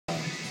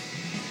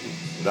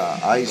the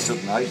ice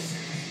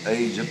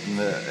age up in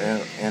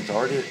the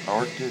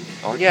Arctic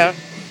Yeah.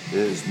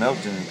 is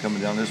melting and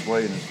coming down this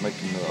way, and it's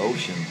making the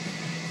ocean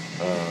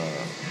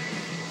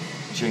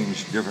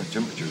change different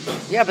temperatures.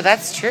 Yeah, but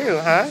that's true,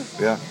 huh?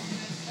 Yeah.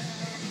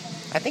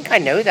 I think I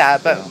know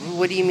that, but Yeah.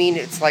 what do you mean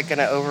it's like going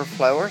to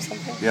overflow or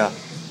something? Yeah.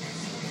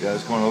 Yeah,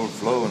 it's going to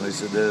overflow, and they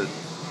said that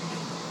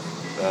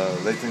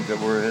they think that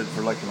we're headed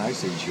for like an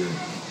ice age here.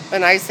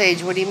 An ice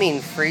age, what do you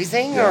mean?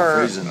 Freezing Yeah, or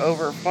freezing.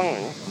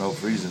 overflowing? No,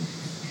 freezing.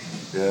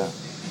 Yeah,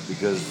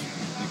 because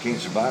you can't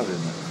survive in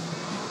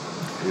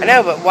it. I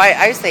know, but why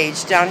ice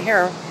age down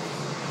here?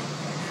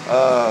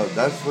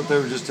 That's what they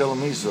were just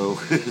telling me, so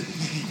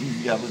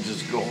I was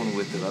just going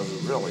with it. I was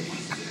really?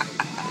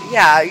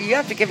 Yeah, you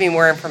have to give me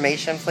more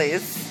information,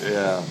 please.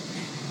 Yeah.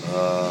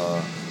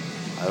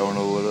 I don't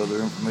know what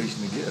other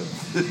information to give.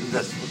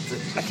 That's what they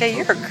just Okay,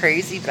 you're a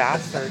crazy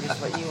bastard is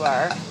what you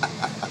are.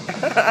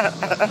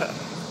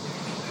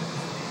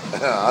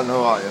 I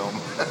know I am.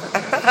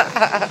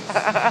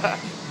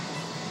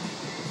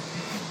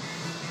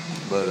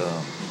 But,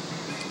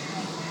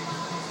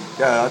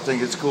 yeah, I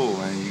think it's cool,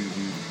 man. You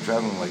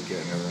traveling like that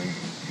and everything.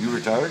 You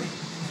retired?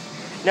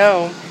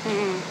 No.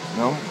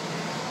 No?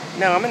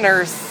 No, I'm a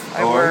nurse.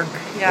 I Oh, work.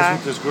 Yeah.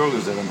 That's what this girl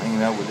is that I'm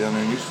hanging out with down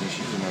there in Houston.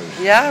 She's a nurse.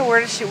 Yeah? What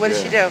does she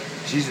do?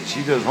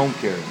 She does home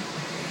care.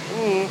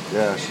 Mm.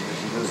 Yeah, she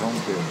does home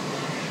care.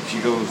 She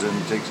goes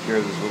and takes care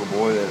of this little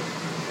boy that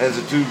has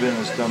a tube in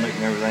his stomach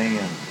and everything,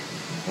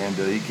 and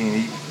he can't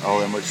eat all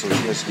that much, so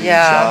she has to give him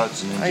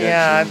shots and injections.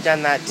 Yeah, I've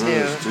done that through too.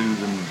 His tube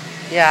and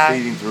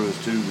feeding through his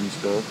tube and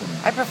stuff.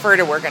 And I prefer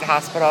to work at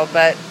hospital,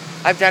 but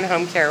I've done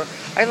home care.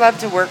 I love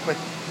to work with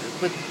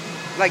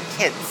like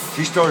kids.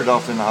 She started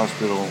off in the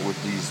hospital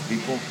with these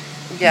people.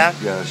 Yeah.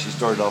 Yeah, she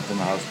started off in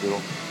the hospital,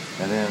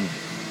 and then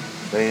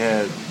they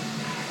had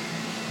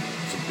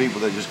some people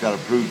that just got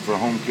approved for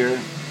home care,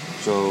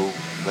 so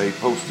they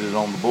posted it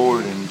on the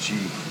board, and she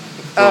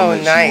told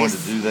them that she wanted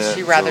to do that.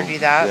 She'd rather do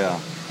that. Yeah,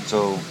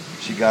 so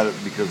she got it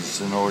because of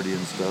seniority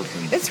and stuff.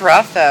 And It's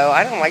rough though.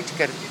 I don't like to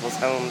go to people's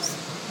homes.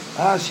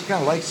 she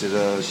kind of likes it.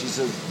 She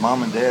says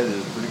mom and dad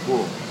is pretty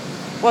cool.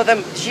 Well,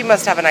 then she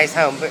must have a nice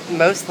home, but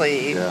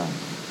mostly Yeah,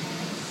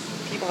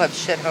 people have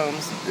shit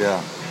homes.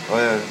 yeah. Oh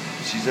yeah,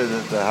 she said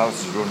that the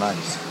house is real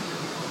nice.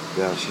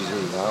 Yeah, she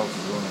said the house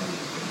is real nice.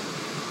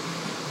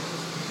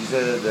 She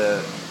said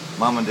that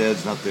mom and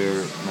dad's not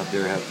there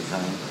half the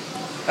time.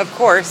 Of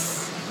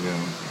course, You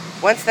know,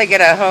 once they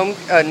get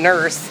a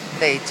nurse,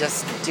 they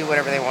just do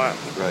whatever they want,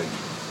 right?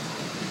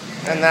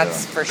 and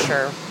that's for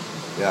sure.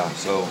 Yeah.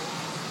 So,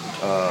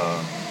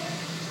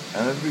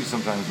 and there'd be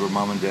sometimes where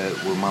mom and dad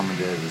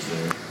is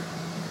there.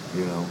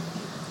 You know.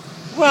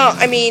 Well,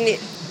 I mean,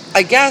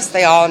 I guess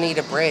they all need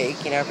a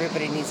break. You know,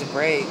 everybody needs a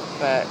break,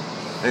 but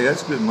Hey,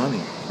 that's good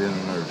money being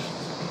a nurse.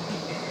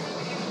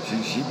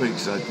 She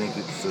makes, I think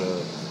it's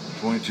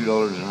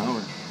 $22 an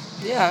hour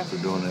yeah. for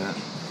doing that.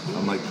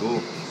 I'm like,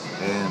 cool.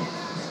 And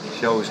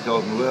she always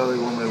tells me, well, they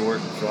want me to work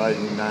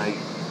Friday night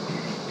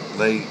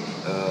late.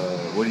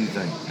 What do you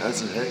think? I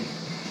said, hey,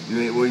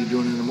 what are you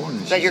doing in the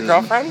morning? Is that your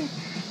girlfriend?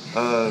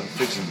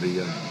 Fixing to be.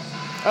 Oh,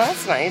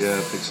 that's nice. Yeah,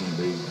 fixing to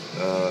be.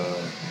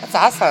 That's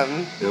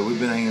awesome. Yeah, we've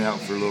been hanging out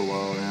for a little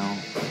while now.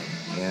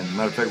 And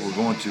matter of fact, we're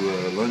going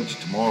to lunch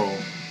tomorrow.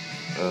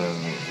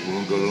 We're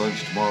going to go to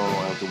lunch tomorrow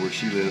out to where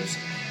she lives.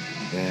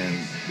 And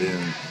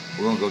then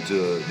we're going to go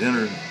to a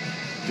dinner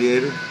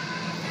theater.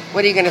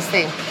 What are you going to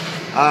see?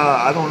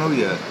 I don't know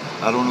yet.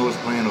 I don't know what's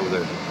playing over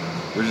there.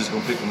 We're just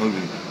going to pick a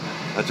movie.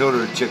 I told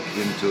her to check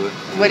into it.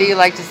 What do you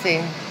like to see?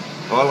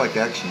 Oh, I like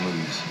action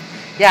movies.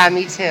 Yeah,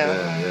 me too.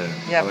 Yeah.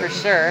 Yeah, I like for it.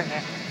 sure.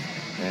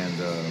 And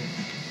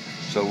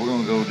so we're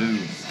going to go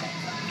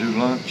do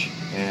lunch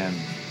and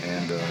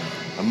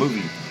a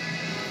movie.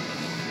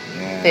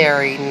 And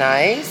Very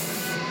nice.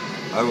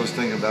 I was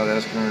thinking about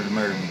asking her to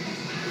marry me.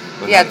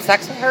 But You had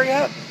sex with her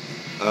yet?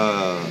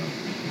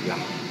 Yeah.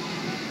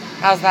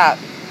 How's that?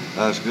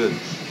 That's good.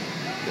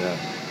 Yeah.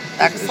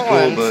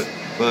 Excellent. It's cool,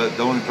 but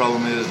the only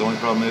problem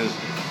is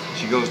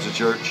she goes to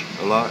church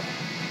a lot.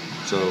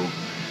 So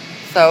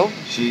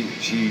she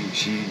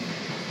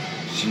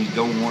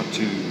don't want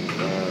to.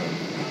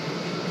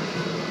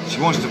 She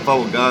wants to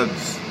follow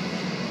God's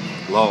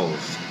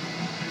laws,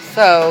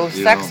 So,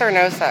 You sex know. or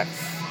no sex?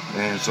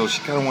 and so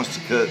she kind of wants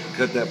to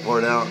cut that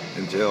part out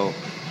until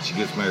she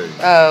gets married.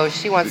 Oh,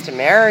 she wants to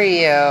marry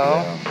you.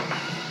 Yeah.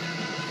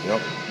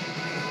 Yep.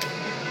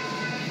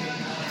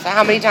 So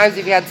how many times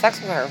have you had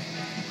sex with her?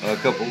 A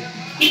couple.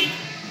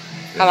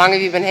 How long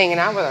have you been hanging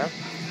out with her?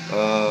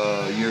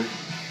 A year.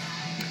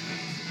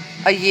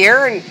 A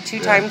year and two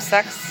Yeah. times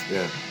sex?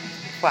 Yeah.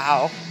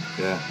 Wow.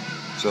 Yeah.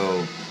 So,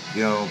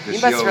 'cause You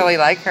she must really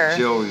like her.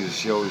 She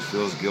always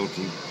feels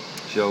guilty.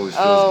 She always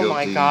feels Oh guilty.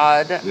 my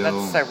God. you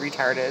know. That's so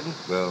retarded.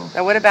 Well,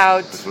 Now what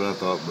about that's what I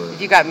thought, but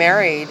if you got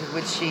married,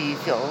 would she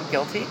feel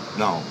guilty?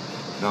 no,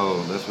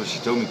 that's what she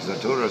told me, because I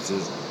told her, I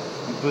says,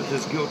 you put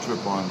this guilt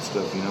trip on and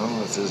stuff,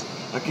 I says,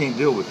 I can't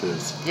deal with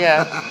this.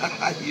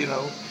 Yeah.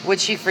 Would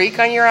she freak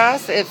on your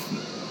ass if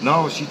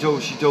No, she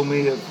told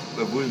me if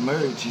we was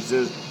married, she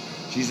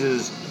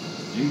says,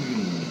 you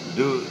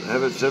can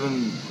have it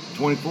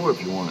 7:24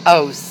 if you want.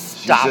 Oh, She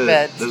stop said-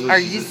 it. that's what Are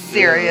she you said. Yeah,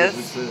 serious?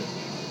 that's what she said.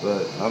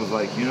 But I was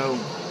like,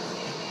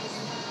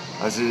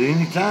 I said,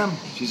 anytime?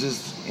 She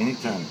says,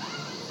 anytime.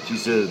 She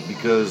says,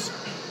 because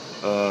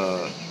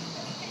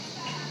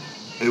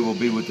it will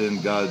be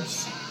within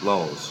God's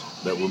laws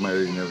that we're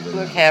married and everything.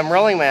 Okay, I'm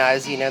rolling my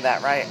eyes. You know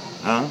that, right?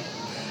 Huh?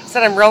 I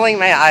said I'm rolling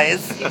my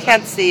eyes. You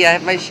can't see. I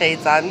have my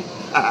shades on.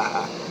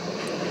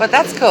 But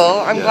that's cool.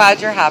 I'm Yeah.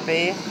 glad you're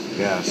happy.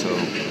 Yeah, so,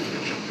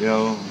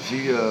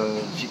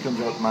 she comes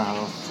out to my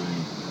house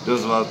and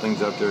does a lot of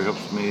things out there,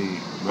 helps me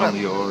run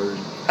the yard.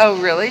 Oh,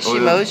 really? She Oh,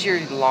 yeah. mows your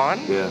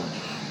lawn? Yeah,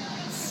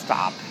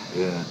 Stop.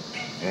 yeah.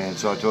 And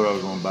so I told her I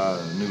was going to buy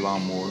a new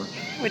lawnmower.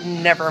 I would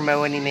never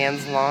mow any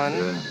man's lawn.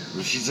 Yeah.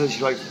 But she says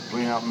she likes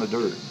playing out in the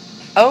dirt.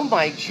 Oh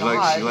my She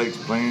god. likes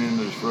playing in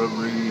the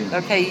shrubbery. And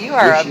Okay, you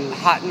are bushes. a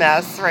hot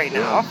mess right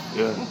now.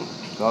 Yeah.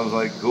 So I was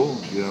like, cool,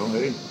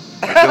 hey.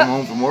 I come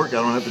home from work, I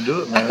don't have to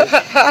do it, man.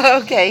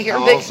 Okay, here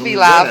How makes awesome me is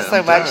laugh that? so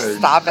I'm much. tired.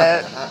 Stop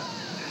it.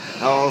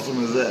 How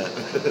awesome is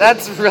that?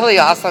 That's really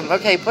awesome.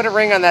 Okay, put a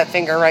ring on that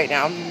finger right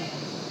now.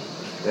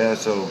 Yeah,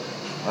 so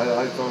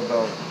I thought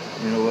about,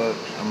 you know what,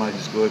 I might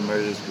just go ahead and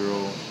marry this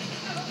girl.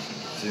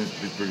 Seems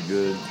to be pretty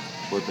good.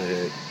 What the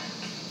heck?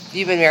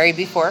 You've been married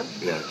before?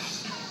 Do Yeah.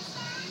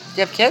 you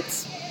have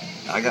kids?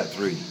 I got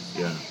 3,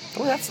 yeah.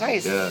 Oh, that's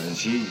nice. Yeah, and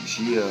she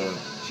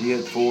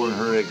had 4 and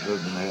her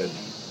ex-husband had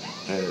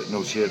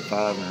she had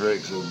 5 and her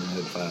ex-husband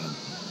had 5.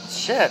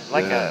 Shit,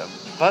 like Yeah.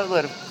 a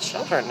boatload of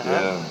children, huh?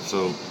 Yeah,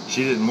 so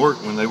she didn't work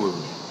when they were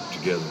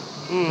together.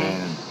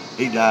 And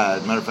he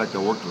died. Matter of fact, I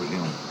worked with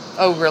him.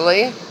 Oh,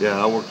 really?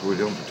 Yeah, I worked with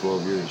him for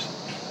 12 years.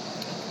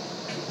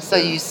 So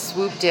you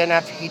swooped in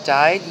after he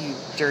died, you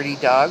dirty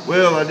dog?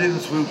 Well, I didn't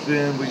swoop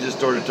in. We just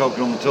started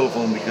talking on the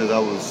telephone because I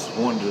was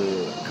wanting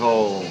to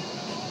call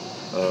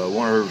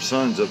one of her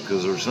sons up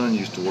because her son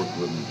used to work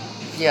with me.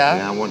 Yeah.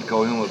 And I wanted to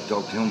call him up to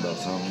talk to him about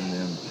something. And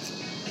then,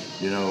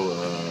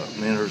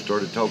 me and her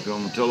started talking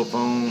on the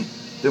telephone.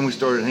 Then we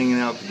started hanging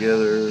out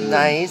together.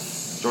 Nice.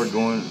 Started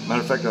going.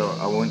 Matter of fact,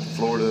 I went to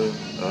Florida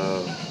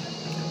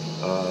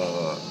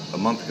a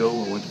month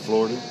ago. I went to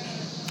Florida.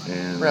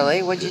 And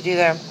Really? What'd you do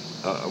there?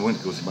 I went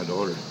to go see my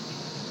daughter.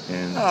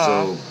 And Aw.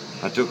 so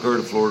I took her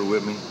to Florida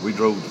with me. We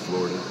drove to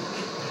Florida.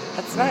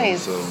 That's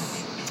nice. So,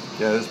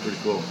 yeah, that's pretty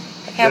cool.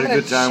 Okay, I'm Had a going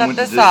good to time, shut went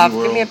to this Disney off.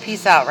 World. Give me a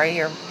peace out right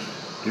here.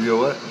 Give you a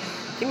what?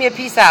 Give me a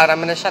peace out. I'm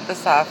going to shut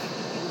this off.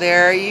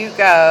 There you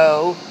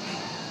go.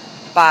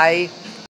 Bye.